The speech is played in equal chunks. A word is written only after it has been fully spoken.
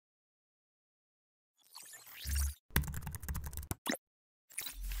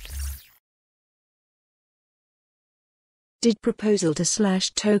DYd proposal to slash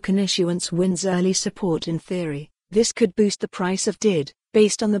token issuance wins early support in theory. This could boost the price of DYd,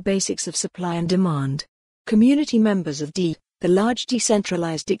 based on the basics of supply and demand. Community members of DYd, the large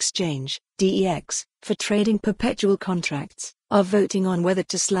decentralized exchange, DYdX, for trading perpetual contracts, are voting on whether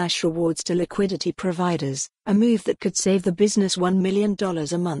to slash rewards to liquidity providers, a move that could save the business $1 million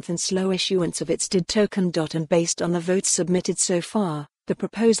a month in slow issuance of its DYd token. And based on the votes submitted so far, the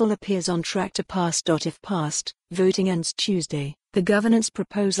proposal appears on track to pass. If passed, voting ends Tuesday. The governance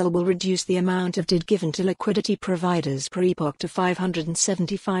proposal will reduce the amount of DYd given to liquidity providers per epoch to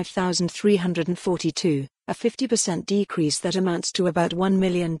 575,342, a 50% decrease that amounts to about $1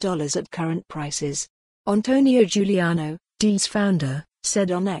 million at current prices. Antonio Giuliano, DYd's founder, said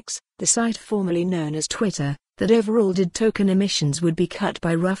on X, the site formerly known as Twitter, that overall DYd token emissions would be cut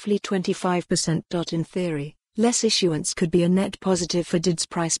by roughly 25%. In theory, less issuance could be a net positive for DYd's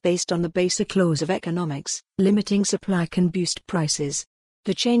price based on the basic laws of economics. Limiting supply can boost prices.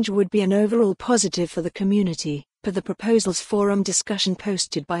 The change would be an overall positive for the community, per the proposal's forum discussion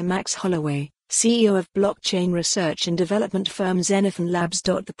posted by Max Holloway, CEO of blockchain research and development firm Zenithon Labs.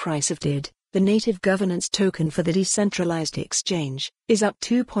 The price of DYd, the native governance token for the decentralized exchange, is up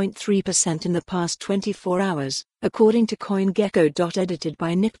 2.3% in the past 24 hours, according to CoinGecko. Edited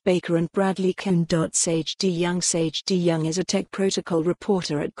by Nick Baker and Bradley Kuhn. Sage D. Young is a tech protocol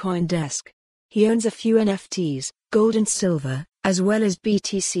reporter at CoinDesk. He owns a few NFTs, gold and silver, as well as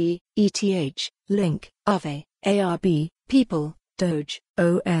BTC, ETH, Link, Aave, ARB, People, Doge,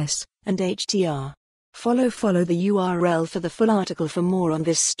 OS, and HTR. Follow the URL for the full article. For more on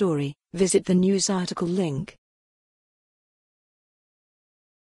this story, visit the news article link.